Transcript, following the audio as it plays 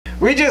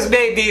We just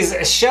made these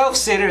shelf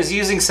sitters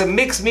using some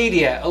mixed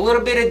media, a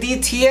little bit of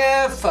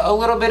DTF, a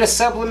little bit of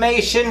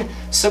sublimation,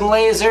 some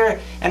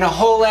laser, and a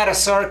whole lot of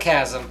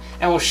sarcasm.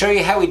 And we'll show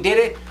you how we did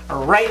it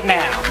right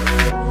now.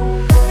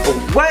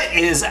 What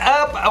is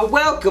up?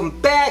 Welcome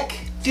back.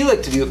 If you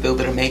like to do it, build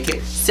it, or make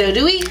it. So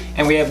do we.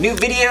 And we have new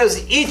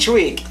videos each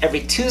week, every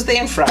Tuesday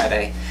and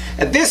Friday.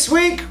 And this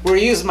week, we're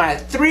using my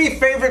 3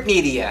 favorite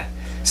media: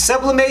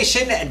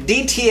 sublimation,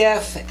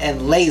 DTF,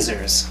 and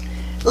lasers.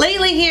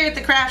 Lately here at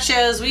the craft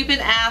shows, we've been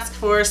asked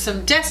for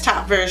some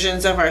desktop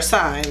versions of our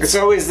signs. It's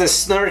always the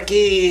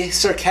snarky,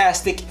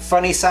 sarcastic,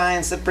 funny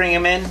signs that bring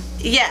them in.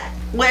 Yeah,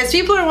 as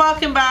people are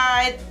walking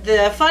by,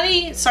 the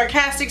funny,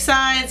 sarcastic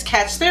signs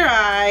catch their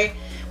eye.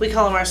 We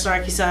call them our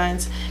snarky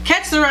signs.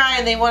 Catch their eye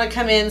and they want to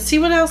come in, see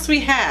what else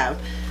we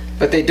have.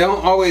 But they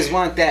don't always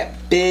want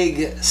that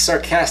big,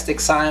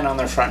 sarcastic sign on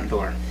their front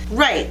door.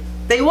 Right.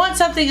 They want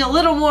something a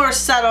little more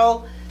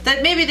subtle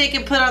that maybe they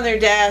can put on their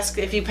desk.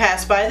 If you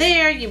pass by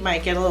there, you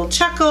might get a little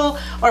chuckle,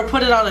 or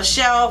put it on a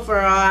shelf or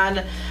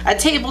on a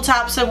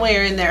tabletop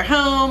somewhere in their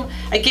home.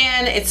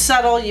 Again, it's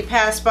subtle. You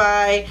pass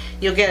by,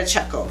 you'll get a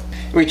chuckle.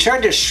 We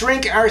tried to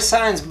shrink our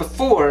signs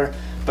before,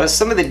 but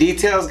some of the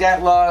details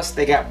got lost.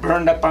 They got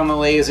burned up on the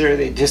laser.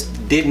 They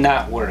just did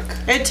not work.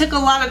 It took a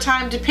lot of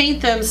time to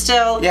paint them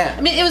still. Yeah.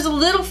 I mean, it was a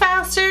little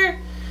faster,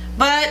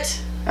 but...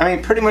 I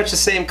mean, pretty much the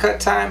same cut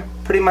time,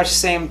 pretty much the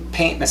same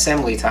paint and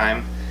assembly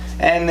time.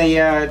 And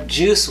the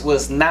juice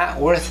was not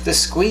worth the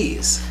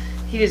squeeze.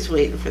 He was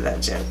waiting for that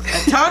joke.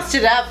 I tossed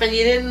it up and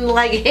you didn't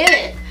like hit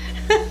it.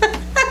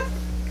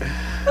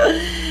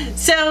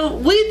 So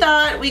we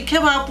thought we'd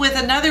come up with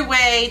another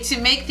way to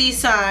make these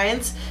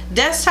signs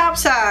desktop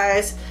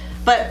size,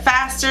 but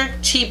faster,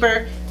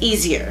 cheaper,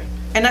 easier.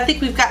 And I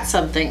think we've got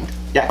something.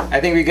 Yeah, I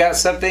think we got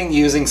something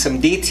using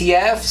some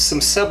DTF,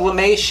 some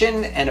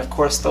sublimation, and of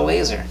course the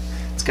laser.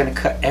 It's gonna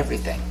cut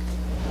everything.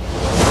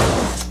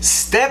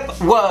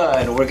 Step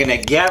 1, we're gonna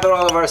gather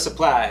all of our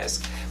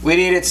supplies. We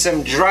needed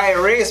some dry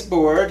erase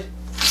board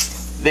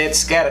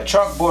that's got a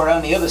chalkboard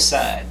on the other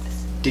side.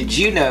 Did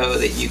you know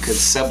that you could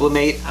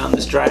sublimate on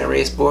this dry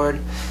erase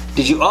board?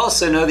 Did you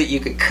also know that you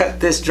could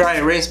cut this dry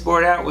erase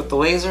board out with the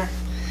laser?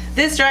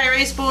 This dry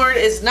erase board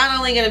is not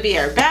only gonna be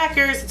our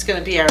backers, it's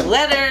gonna be our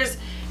letters.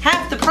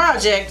 Half the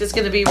project is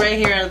gonna be right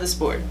here out of this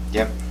board.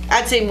 Yep.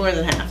 I'd say more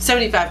than half,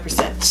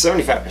 75%.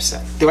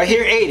 75%. Do I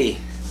hear 80?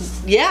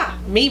 Yeah,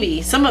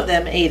 maybe. Some of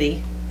them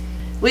 80.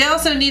 We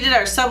also needed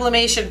our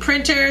sublimation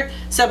printer,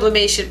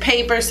 sublimation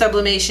paper,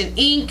 sublimation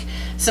ink,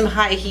 some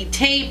high heat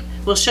tape.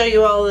 We'll show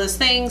you all of those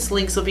things.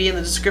 Links will be in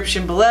the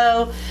description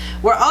below.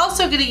 We're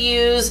also going to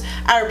use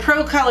our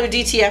Pro Color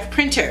DTF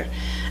printer.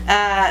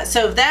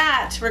 So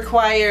that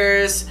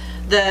requires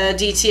the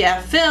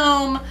DTF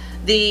film,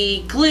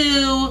 the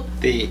glue,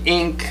 the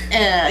ink,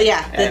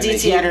 the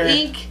DTF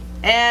ink,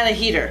 and a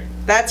heater.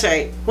 That's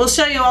right. We'll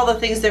show you all the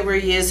things that we're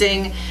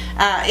using.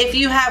 If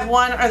you have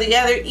one or the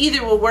other,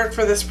 either will work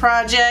for this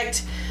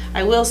project.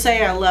 I will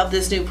say I love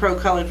this new Pro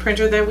Color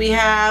printer that we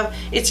have.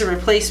 It's a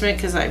replacement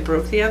because I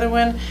broke the other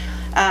one.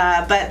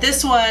 But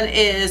this one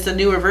is the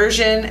newer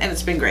version and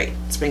it's been great.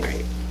 It's been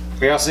great.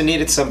 We also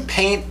needed some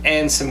paint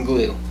and some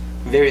glue.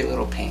 Very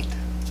little paint.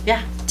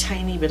 Yeah,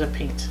 tiny bit of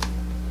paint.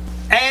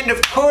 And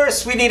of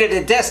course we needed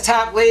a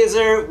desktop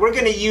laser. We're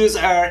going to use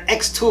our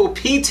X-Tool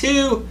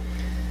P2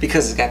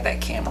 because it's got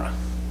that camera.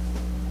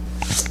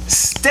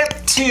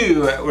 Step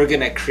 2, we're going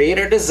to create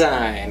our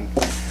design.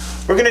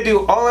 We're going to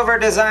do all of our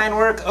design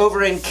work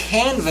over in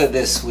Canva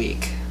this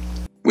week.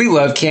 We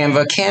love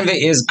Canva. Canva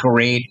is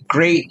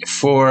great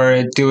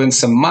for doing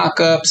some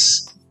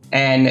mock-ups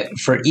and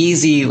for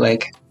easy,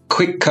 like,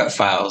 quick cut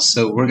files.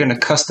 So we're going to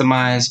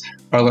customize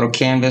our little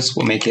canvas.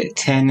 We'll make it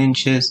 10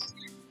 inches.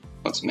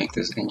 Let's make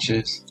this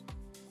inches.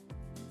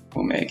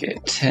 We'll make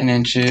it 10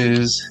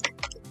 inches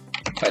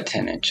by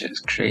 10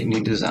 inches. Create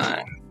new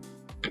design.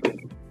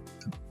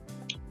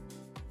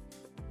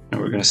 And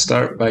we're going to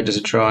start by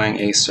just drawing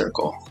a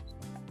circle.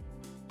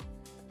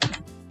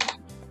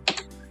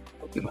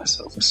 I'll give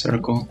myself a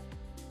circle.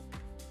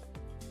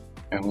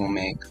 And we'll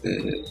make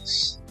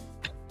this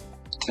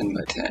 10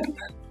 by 10.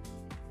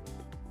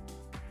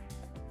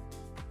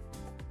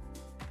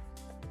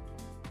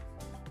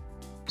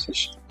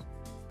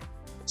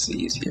 It's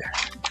easier.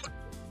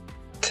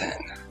 10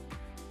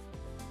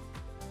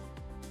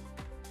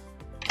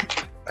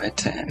 by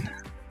 10.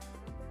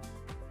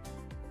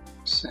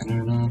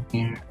 Center it on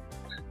here.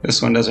 This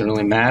one doesn't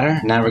really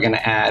matter. Now we're going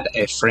to add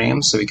a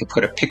frame so we can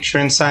put a picture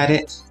inside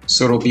it,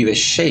 so it'll be the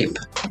shape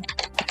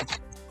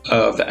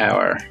of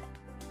our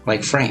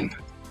frame.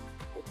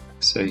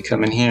 So you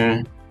come in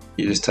here,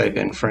 you just type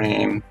in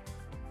frame,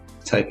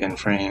 type in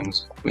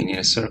frames. We need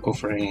a circle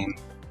frame,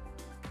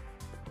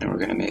 and we're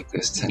going to make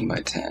this 10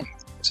 by 10.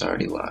 It's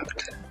already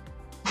locked.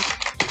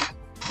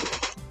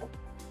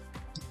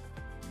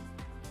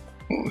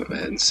 We'll go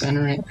ahead and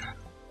center it.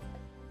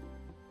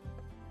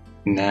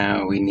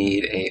 Now we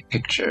need a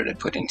picture to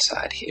put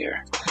inside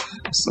here.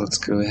 So let's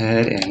go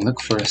ahead and look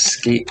for a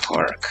skate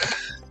park.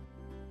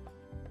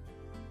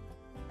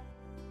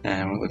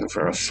 And we're looking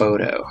for a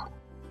photo.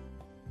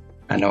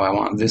 I know I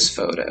want this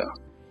photo.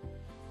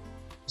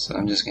 So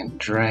I'm just going to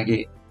drag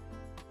it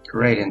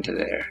right into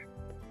there.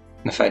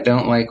 And if I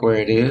don't like where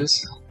it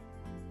is,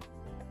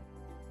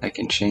 I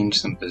can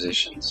change some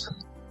positions.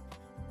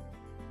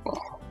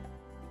 Well,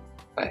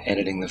 by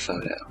editing the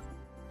photo.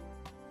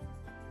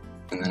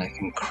 And then I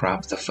can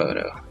crop the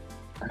photo.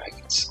 I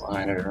can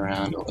slide it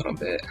around a little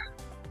bit.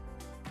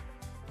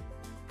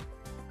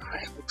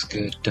 Alright, looks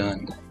good,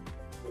 done.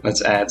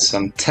 Let's add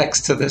some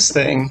text to this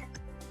thing.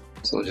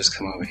 So we'll just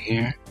come over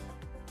here.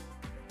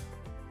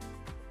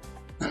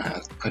 And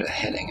I'll put a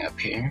heading up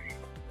here.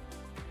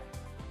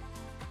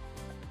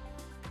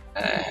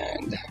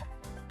 And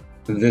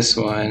this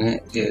one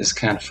is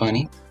kind of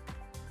funny.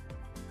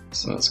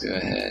 So let's go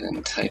ahead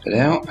and type it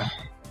out.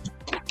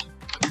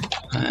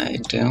 I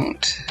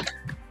don't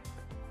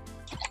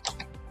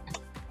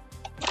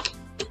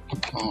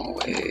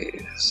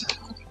always.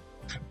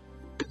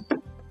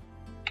 I'm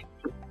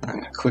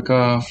going to click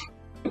off.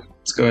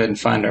 Let's go ahead and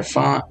find our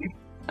font.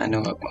 I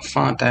know what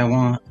font I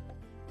want.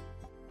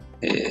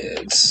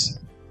 It's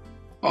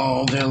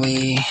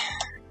Alderly.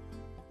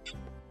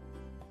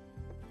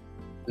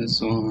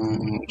 This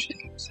one, which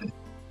is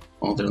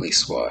Alderly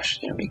Swash.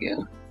 There we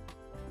go.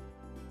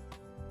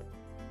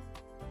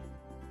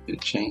 Good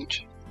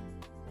change.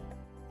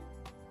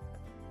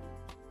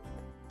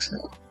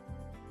 So,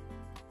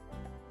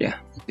 yeah,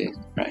 it did,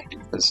 right.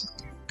 Let's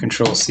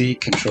Control C,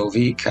 Control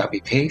V, copy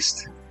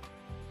paste.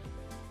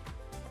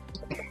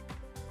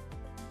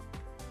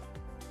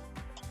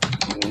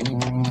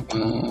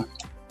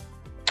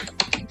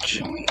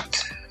 Joint.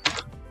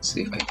 Let's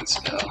see if I can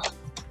spell.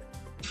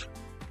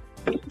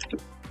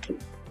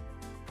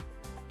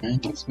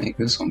 Alright, let's make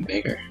this one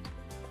bigger.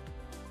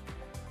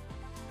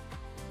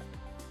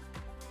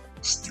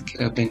 Stick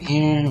it up in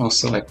here. We'll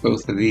select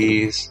both of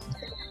these.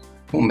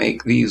 We'll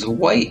make these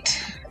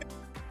white.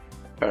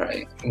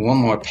 Alright, one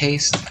more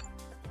paste.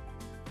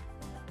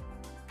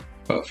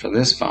 But for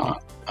this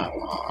font, I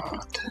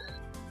want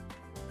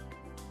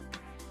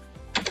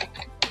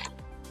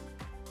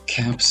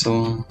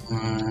capsule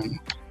on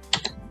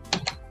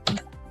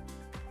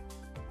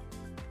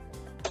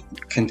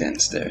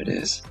condensed. There it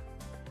is.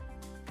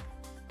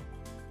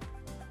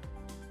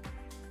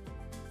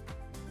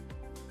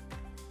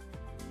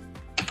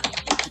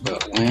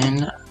 But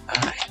when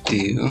I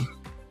do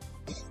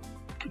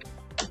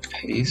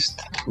paste,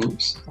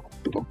 oops,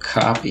 we'll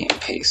copy and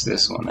paste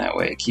this one. That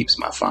way it keeps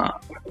my font.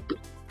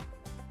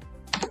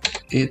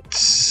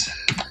 It's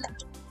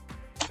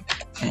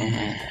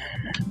and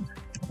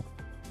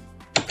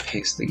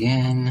paste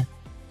again.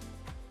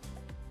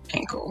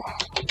 Ankle.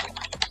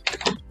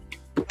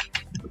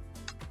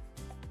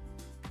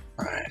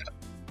 Alright.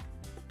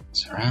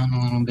 It's around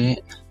a little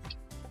bit.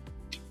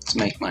 Let's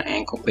make my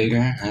ankle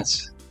bigger.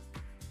 That's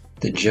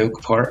the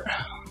joke part.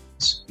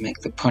 Let's make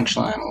the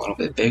punchline a little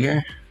bit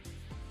bigger.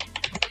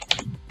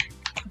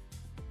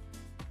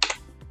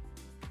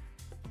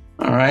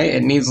 Alright,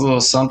 it needs a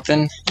little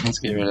something. Let's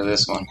get rid of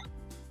this one.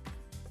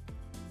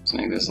 Let's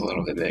make this a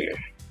little bit bigger.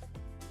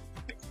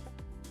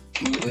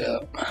 Move it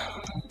up.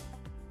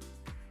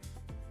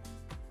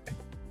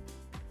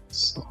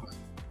 So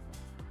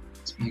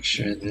let's make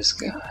sure this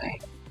guy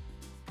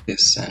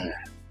is center.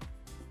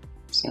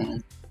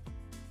 Center.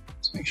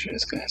 Let's make sure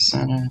this guy's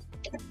center.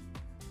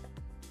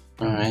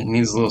 Alright,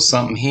 needs a little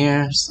something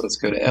here. So let's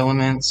go to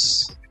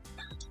elements.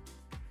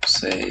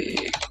 Say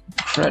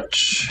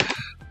crutch.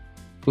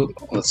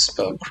 Oop, let's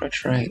spell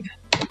crutch right.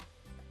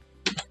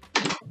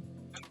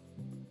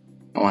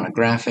 I want a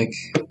graphic.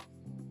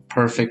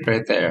 Perfect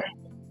right there.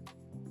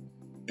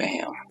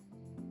 Bam.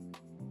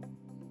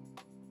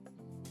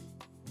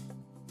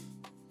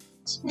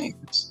 Let's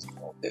make this a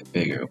little bit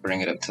bigger. We'll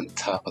bring it up to the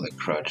top of the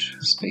crutch.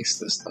 Space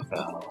this stuff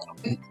out a little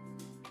bit.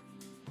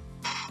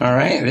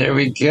 Alright, there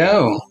we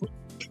go.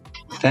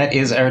 That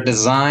is our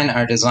design.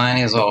 Our design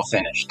is all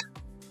finished.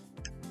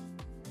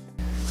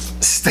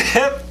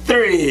 Step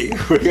 3,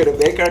 we're gonna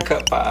make our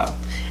cut file.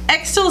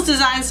 Xtool's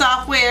design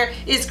software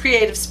is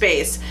Creative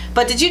Space,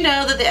 but did you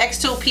know that the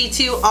Xtool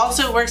P2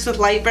 also works with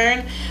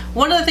Lightburn?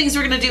 One of the things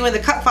we're going to do in the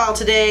cut file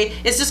today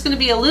is just going to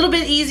be a little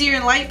bit easier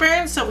in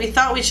Lightburn, so we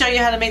thought we'd show you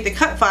how to make the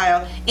cut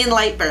file in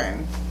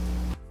Lightburn.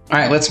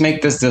 Alright, let's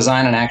make this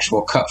design an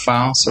actual cut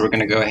file. So we're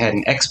going to go ahead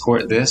and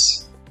export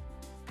this.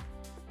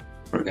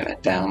 We're going to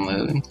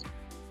download,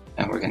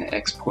 and we're going to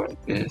export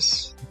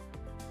this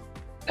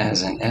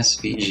as an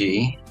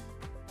SVG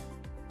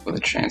with a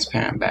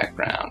transparent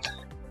background.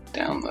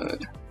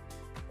 Download.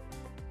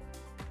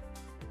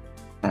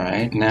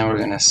 Alright, now we're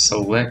going to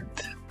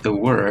select the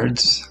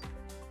words.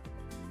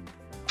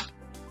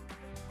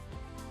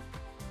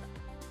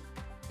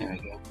 There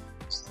we go.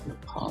 Just the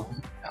poly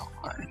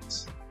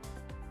outlines.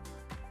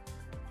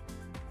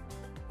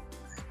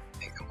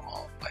 Make them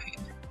all white.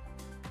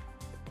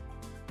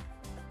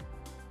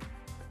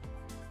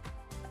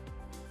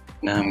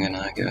 Now I'm going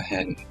to go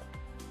ahead and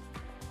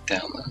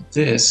download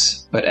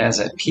this, but as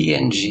a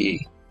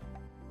PNG.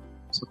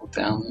 So we'll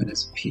download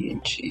as a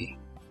PNG.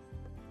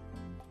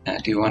 And I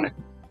do want a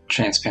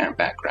transparent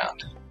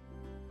background.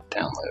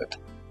 Download.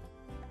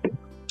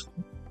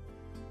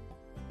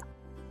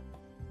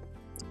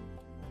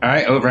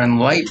 Alright, over in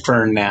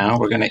Lightburn now,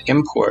 we're going to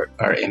import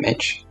our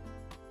image.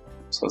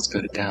 So let's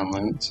go to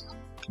downloads.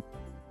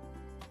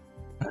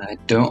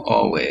 Don't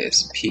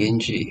always,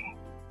 PNG.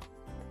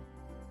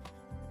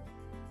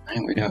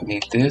 Alright, we don't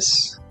need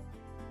this.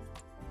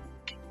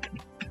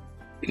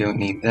 We don't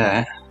need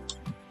that.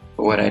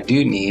 But what I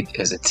do need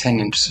is a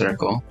 10-inch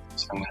circle.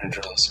 So I'm going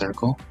to draw a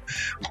circle.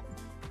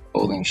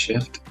 Holding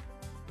shift.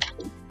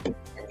 There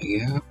we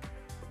go.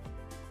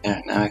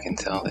 Alright, now I can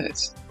tell that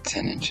it's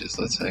 10 inches.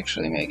 Let's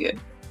actually make it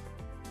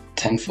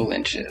 10 full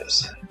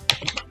inches.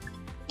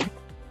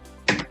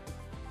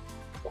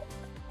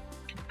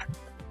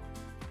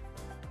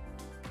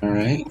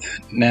 Alright,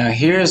 now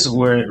here's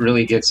where it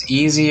really gets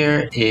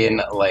easier in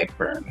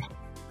Lightburn.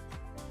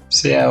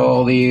 See how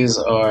all these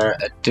are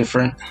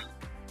different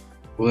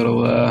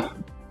little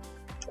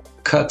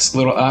cuts,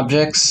 little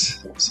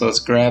objects? So let's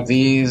grab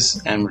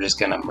these and we're just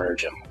going to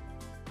merge them.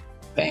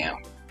 Bam.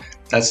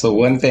 That's the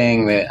one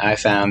thing that I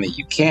found that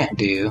you can't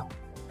do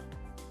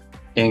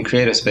in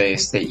Creative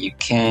Space that you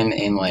can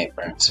in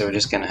Lightburn. So we're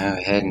just going to go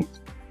ahead and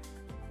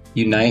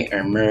unite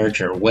or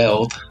merge or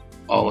weld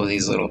all of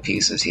these little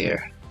pieces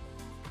here.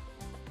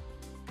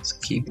 Let's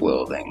keep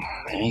welding.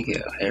 There you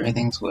go.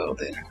 Everything's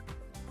welded.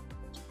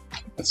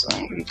 Let's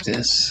ungroup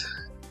this.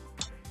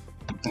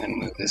 And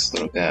move this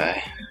little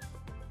guy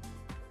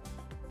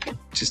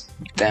just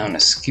down a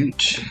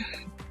scooch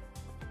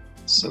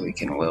so we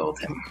can weld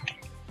him.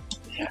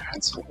 Yeah,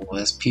 that's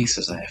less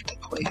pieces I have to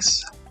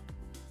place.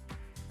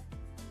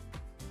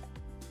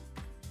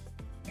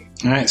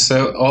 Alright,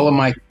 so all of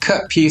my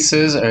cut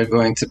pieces are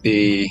going to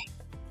be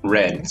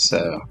red,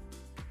 so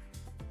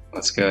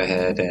let's go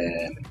ahead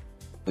and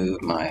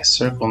move my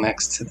circle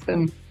next to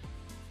them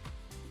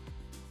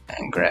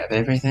and grab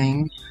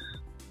everything.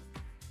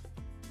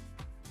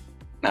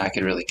 Now I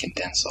can really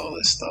condense all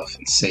this stuff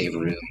and save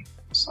room.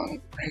 So I'm going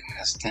to bring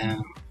this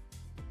down.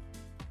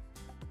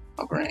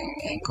 I'll bring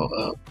ankle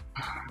up.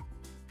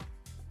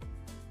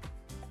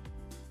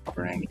 I'll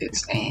bring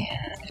its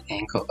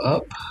ankle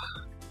up.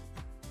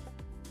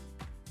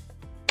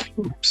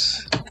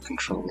 Oops.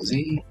 Control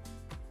Z.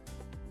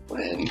 Go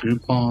ahead and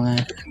group all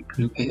that and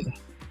group it.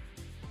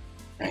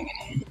 Bring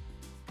it in.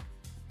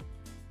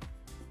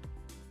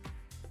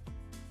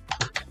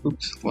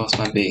 Oops, lost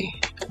my B.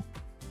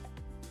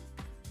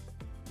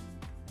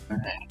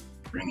 Alright,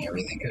 bring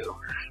everything over.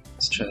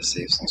 Let's try to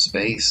save some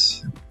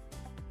space.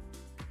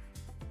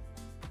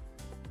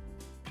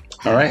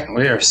 Alright,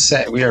 we are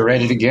set. We are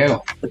ready to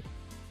go.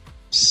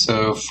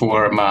 So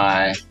for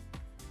my...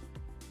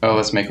 Oh,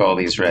 let's make all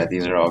these red.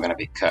 These are all going to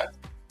be cut.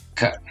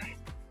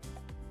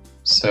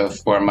 So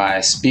for my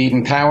speed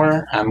and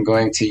power, I'm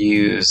going to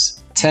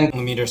use 10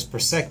 millimeters per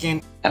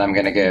second, and I'm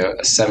going to go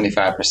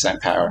 75%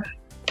 power.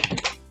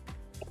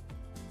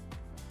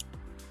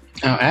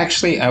 Now,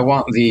 actually, I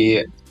want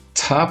the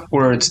top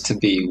words to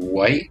be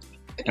white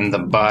and the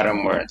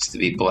bottom words to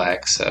be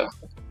black, so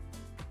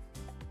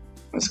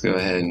let's go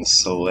ahead and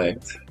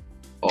select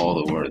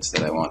all the words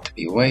that I want to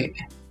be white,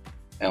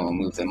 and we'll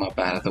move them up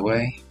out of the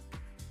way.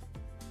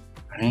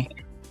 Alright.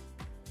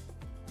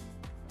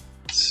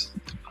 Let's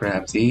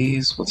grab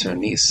these. We'll turn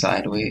these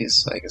sideways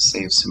so I can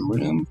save some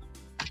room.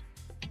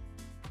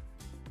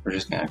 We're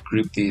just going to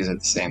group these at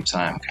the same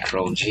time.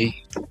 Control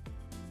G.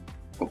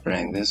 We'll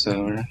bring this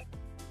over.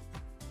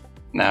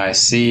 Now I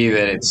see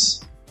that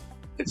it's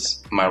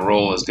my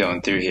roll is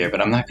going through here,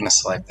 but I'm not going to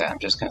select that. I'm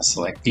just going to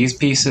select these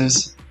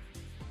pieces,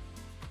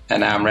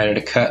 and now I'm ready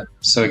to cut.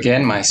 So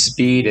again, my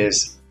speed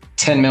is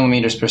 10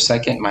 millimeters per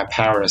second. My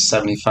power is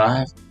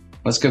 75.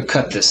 Let's go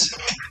cut this.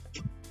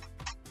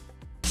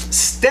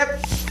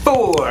 Step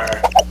 4.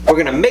 We're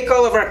going to make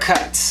all of our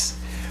cuts.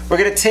 We're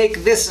going to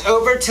take this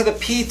over to the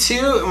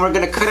P2 and we're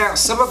going to cut out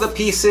some of the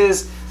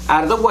pieces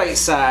out of the white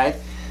side.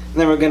 And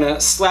then we're going to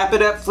slap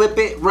it up, flip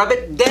it, rub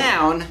it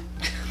down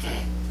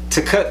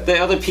to cut the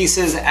other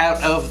pieces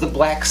out of the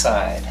black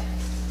side.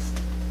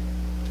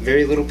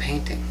 Very little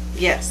painting.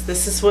 Yes,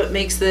 this is what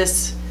makes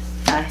this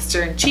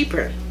faster and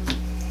cheaper.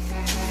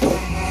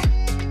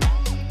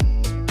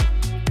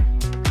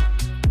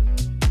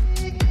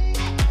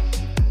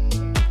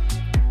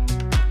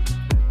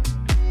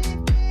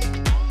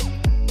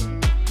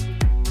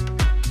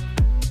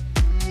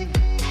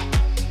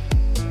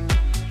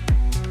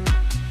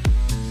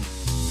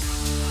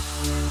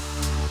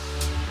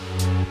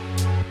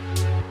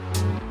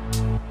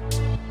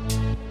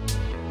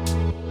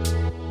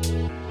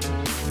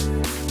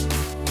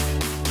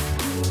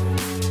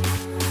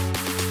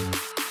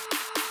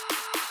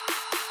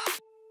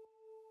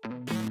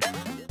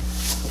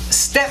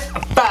 Step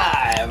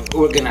 5,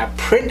 we're gonna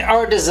print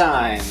our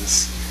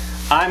designs.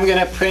 I'm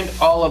gonna print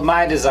all of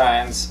my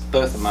designs,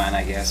 both of mine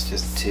I guess,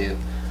 just two,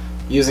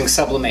 using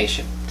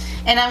sublimation.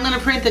 And I'm gonna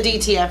print the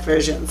DTF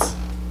versions.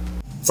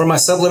 For my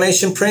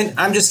sublimation print,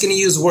 I'm just gonna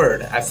use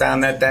Word. I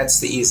found that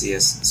that's the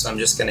easiest. So I'm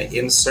just gonna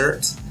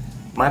insert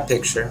my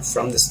picture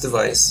from this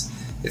device.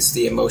 It's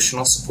the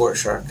Emotional Support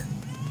Shark.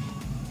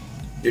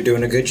 You're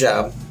doing a good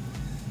job.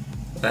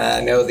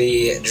 I know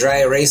the dry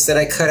erase that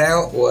I cut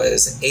out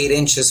was 8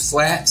 inches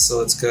flat, so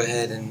let's go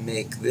ahead and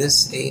make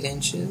this 8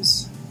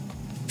 inches.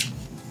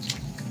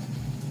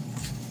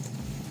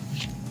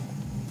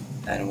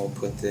 And we'll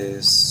put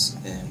this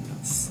in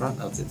front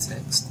of the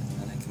text, and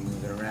then I can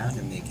move it around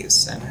and make it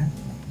center.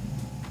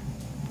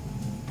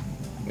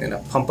 I'm going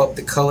to pump up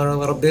the color a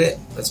little bit.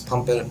 Let's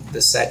pump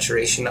the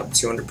saturation up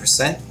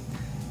 200%.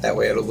 That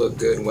way it'll look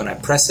good when I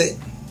press it.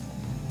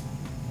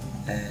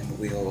 And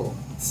we'll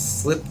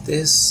flip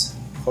this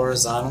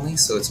horizontally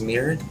so it's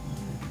mirrored.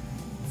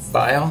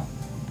 File,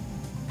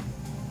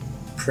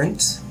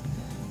 print.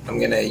 I'm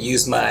going to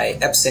use my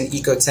Epson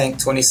EcoTank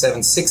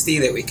 2760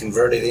 that we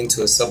converted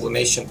into a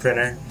sublimation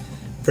printer.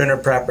 Printer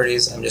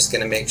properties, I'm just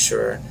going to make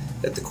sure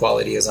that the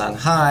quality is on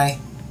high.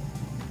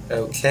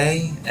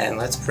 Okay, and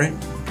let's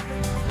print.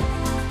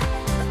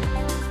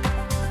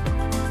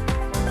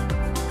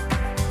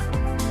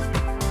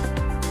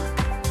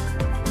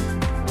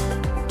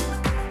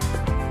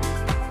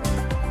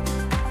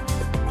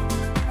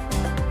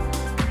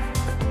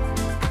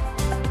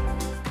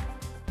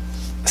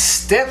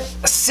 Step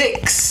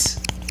 6,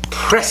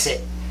 press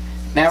it.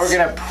 Now we're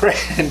gonna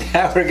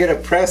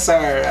press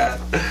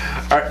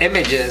our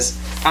images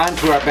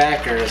onto our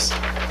backers,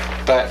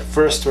 but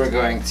first we're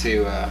going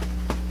to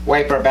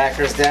wipe our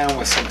backers down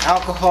with some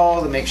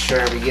alcohol to make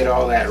sure we get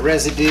all that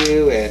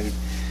residue and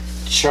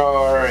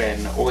char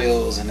and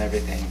oils and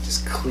everything.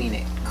 Just clean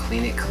it,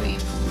 clean.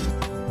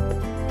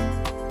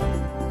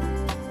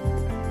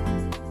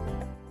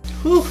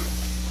 Whew.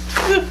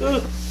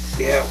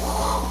 Yeah.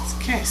 It's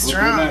kind of We're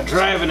strong. not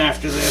driving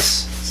after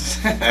this.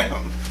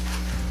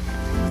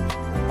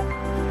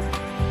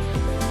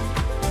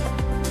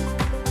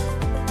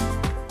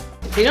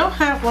 If you don't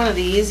have one of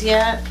these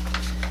yet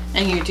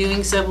and you're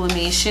doing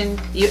sublimation,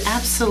 you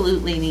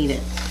absolutely need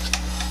it.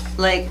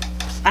 Like,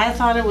 I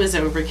thought it was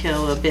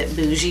overkill, a bit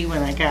bougie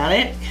when I got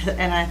it,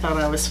 and I thought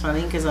I was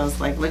funny because I was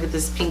like, look at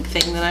this pink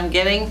thing that I'm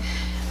getting.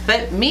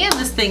 But man,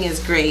 this thing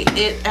is great.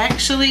 It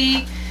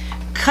actually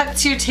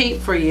cuts your tape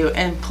for you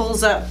and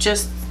pulls up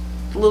just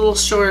little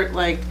short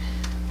like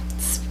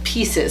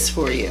pieces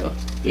for you.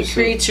 You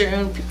create your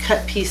own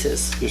cut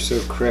pieces. You're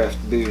so craft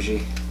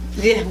bougie.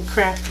 Yeah, I'm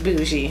craft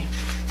bougie.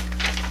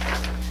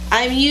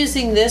 I'm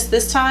using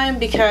this time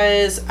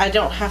because I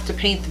don't have to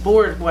paint the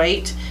board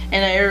white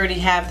and I already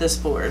have this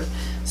board.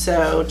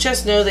 So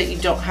just know that you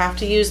don't have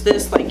to use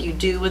this like you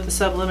do with the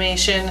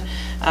sublimation,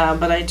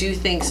 but I do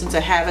think since I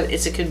have it,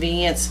 it's a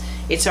convenience.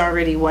 It's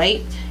already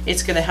white.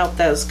 It's going to help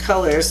those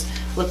colors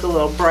look a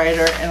little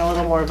brighter and a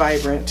little more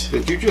vibrant.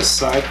 Did you just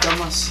side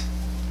thumb us?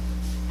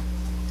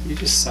 You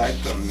just side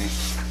thumbed me.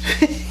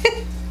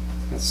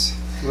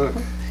 Look.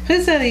 What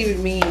does that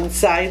even mean,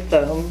 side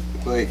thumb?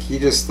 Like, he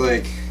just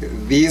like,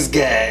 these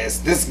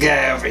guys, this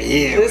guy over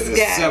here This with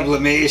guy. his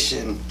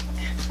sublimation.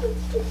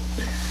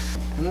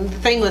 And the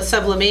thing with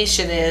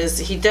sublimation is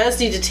he does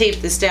need to tape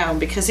this down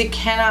because it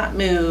cannot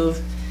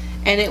move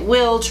and it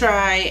will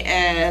try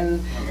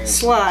and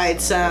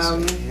slide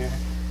some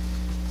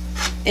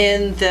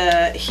in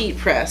the heat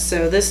press.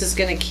 So this is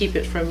going to keep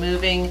it from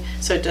moving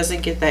so it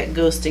doesn't get that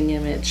ghosting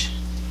image.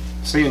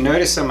 So you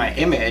notice on my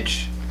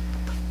image,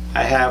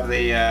 I have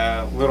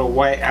the little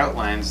white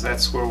outlines.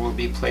 That's where we'll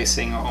be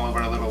placing all of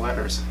our little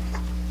letters.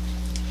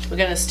 We're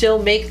going to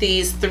still make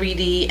these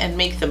 3D and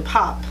make them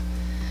pop.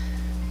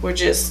 We're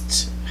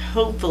just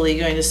hopefully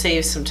going to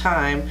save some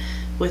time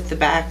with the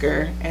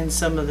backer and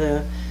some of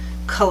the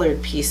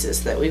colored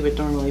pieces that we would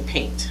normally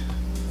paint.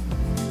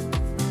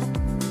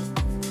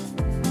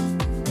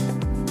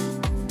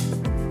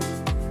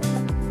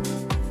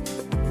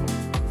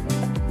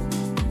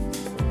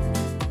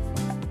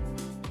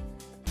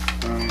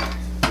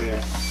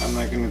 There. I'm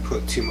not going to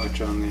put too much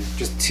on there.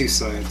 Just 2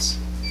 sides.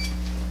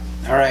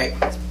 All right.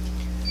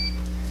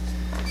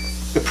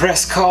 The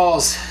press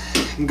calls.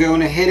 I'm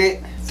going to hit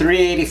it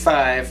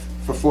 385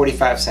 for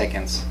 45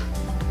 seconds.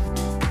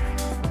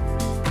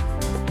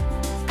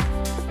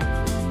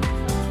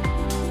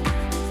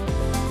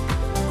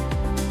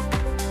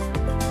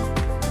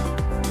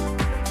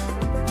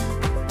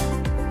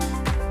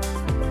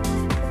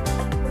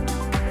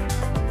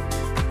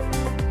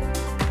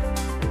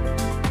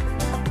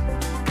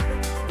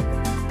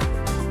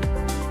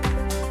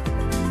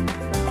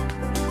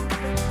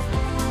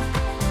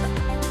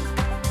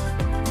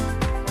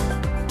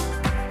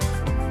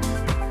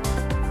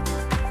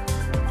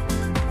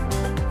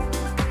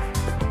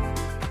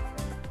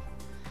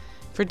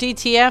 For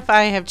DTF,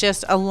 I have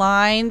just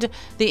aligned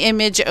the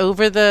image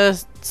over the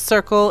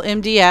circle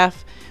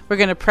MDF. We're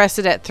going to press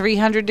it at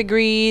 300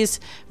 degrees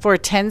for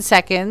 10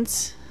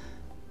 seconds.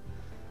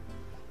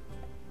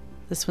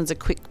 This one's a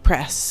quick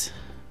press.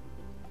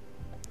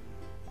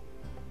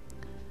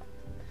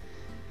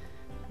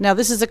 Now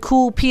this is a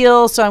cool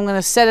peel, so I'm going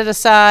to set it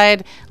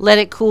aside, let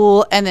it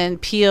cool, and then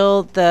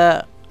peel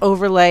the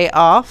overlay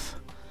off.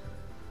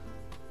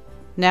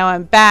 Now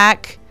I'm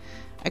back.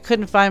 I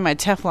couldn't find my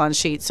Teflon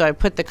sheet, so I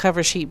put the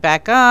cover sheet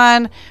back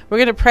on. We're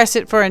going to press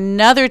it for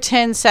another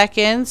 10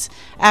 seconds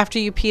after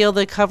you peel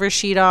the cover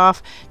sheet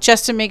off,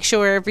 just to make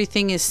sure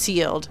everything is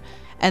sealed.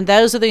 And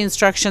those are the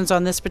instructions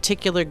on this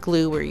particular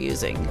glue we're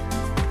using.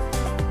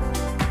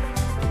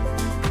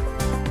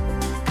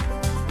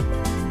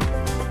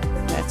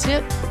 That's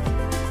it.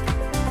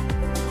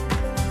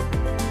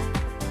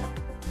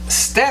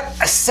 Step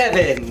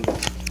 7.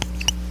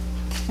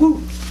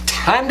 Woo.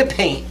 Time to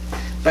paint,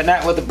 but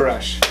not with a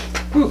brush.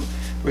 Woo.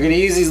 We're going to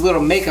use these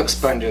little makeup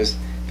sponges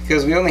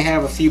because we only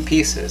have a few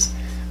pieces.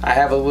 I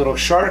have a little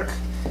shark,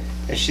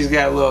 and she's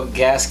got a little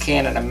gas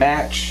can and a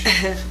match,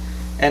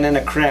 and then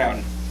a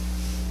crown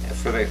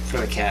for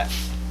the cat.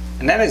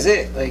 And that is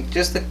it. Like,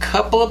 just a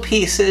couple of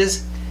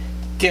pieces,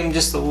 give them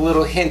just a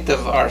little hint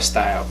of our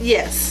style.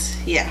 Yes,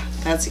 yeah,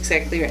 that's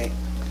exactly right.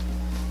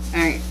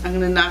 All right, I'm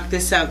gonna knock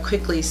this out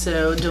quickly,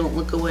 so don't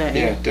look away.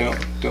 Yeah,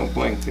 don't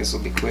blink. This will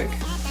be quick.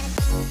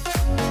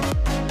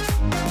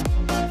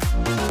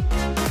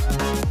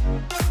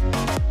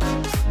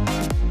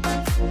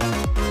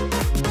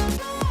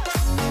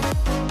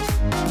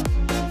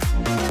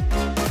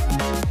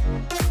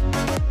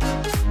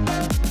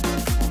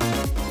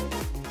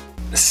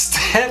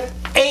 Step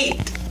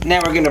 8. Now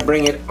we're gonna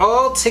bring it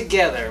all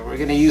together. We're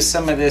gonna use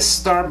some of this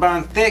Star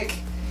Bond Thick,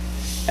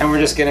 and we're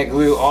just gonna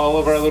glue all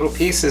of our little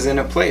pieces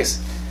into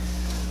place.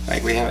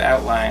 Like, we have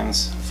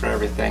outlines for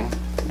everything.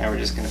 Now we're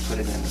just gonna put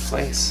it into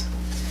place.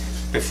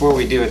 Before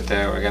we do it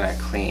though, we're gonna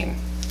clean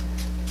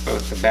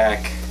both the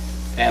back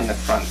and the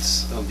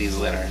fronts of these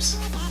letters.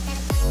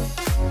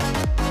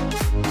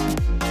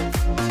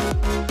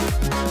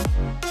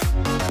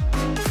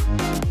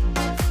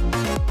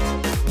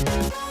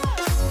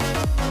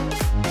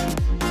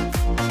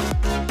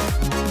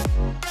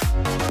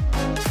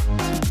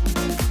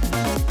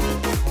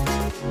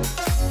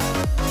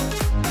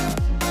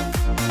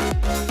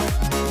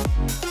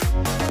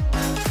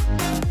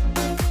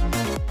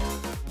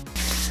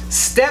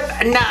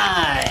 Step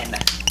 9,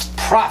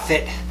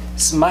 profit.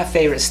 This is my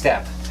favorite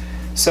step.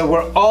 So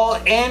we're all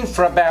in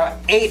for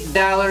about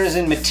 $8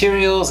 in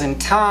materials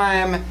and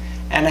time,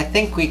 and I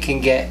think we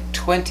can get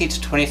 $20 to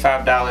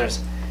 $25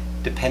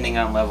 depending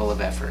on level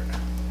of effort.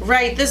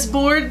 Right, this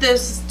board,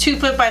 this 2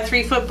 foot by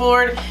 3 foot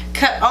board,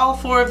 cut all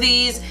 4 of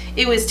these.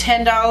 It was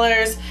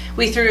 $10.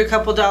 We threw a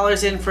couple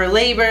dollars in for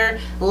labor,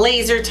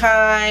 laser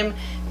time,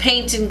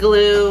 paint and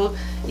glue.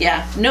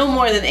 Yeah, no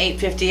more than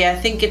 $8.50. I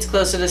think it's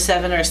closer to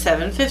 $7 or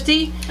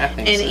 $7.50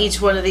 in so.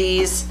 Each one of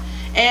these.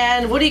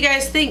 And what do you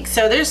guys think?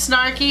 So they're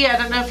snarky. I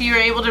don't know if you were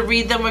able to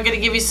read them. We're going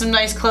to give you some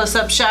nice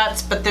close-up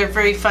shots, but they're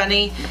very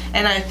funny,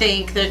 and I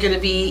think they're going to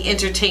be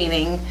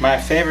entertaining. My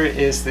favorite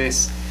is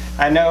this.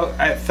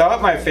 I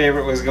thought my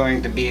favorite was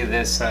going to be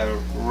this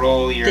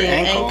roll your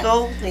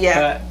ankle. Yeah.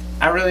 But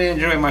I really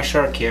enjoy my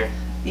shark here.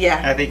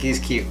 Yeah. I think he's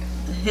cute.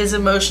 His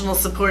emotional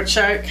support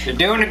shark. You're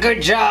doing a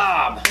good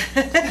job.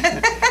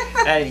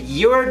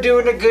 You're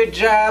doing a good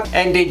job.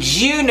 And did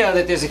you know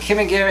that there's a Kim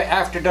and Garrett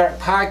After Dark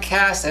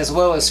podcast, as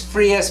well as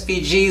free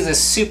SVGs, a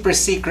super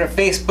secret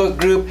Facebook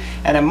group,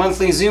 and a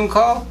monthly Zoom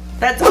call?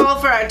 That's all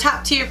for our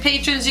top tier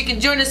patrons. You can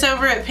join us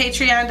over at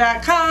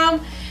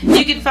patreon.com.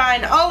 You can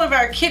find all of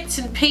our kits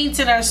and paints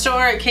in our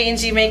store at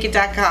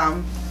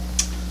kngmakeit.com.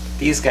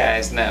 These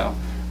guys know.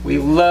 We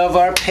love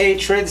our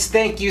patrons.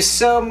 Thank you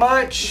so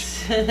much.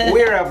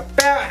 We're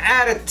about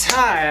out of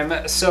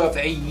time, so if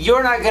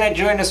you're not going to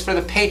join us for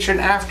the patron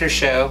after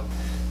show,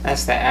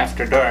 that's the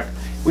After Dark,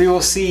 we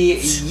will see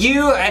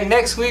you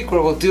next week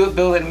where we'll do it,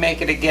 build it, and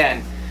make it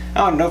again.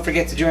 Oh, and don't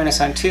forget to join us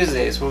on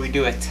Tuesdays where we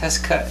do a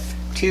test cut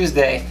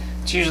Tuesday.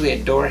 It's usually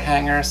a door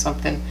hanger or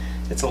something.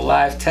 It's a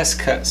live test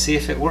cut. See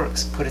if it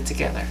works. Put it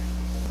together.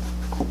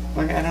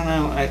 Like, I don't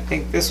know. I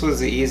think this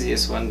was the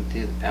easiest one to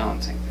do the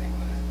balancing thing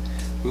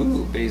with.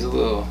 Ooh, but he's a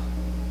little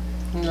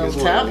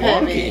top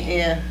heavy.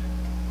 Yeah.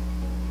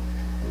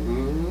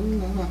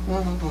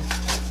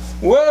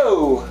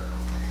 Whoa!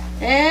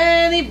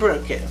 And he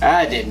broke it.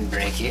 I didn't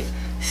break it.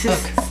 Look,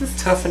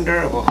 tough and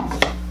durable.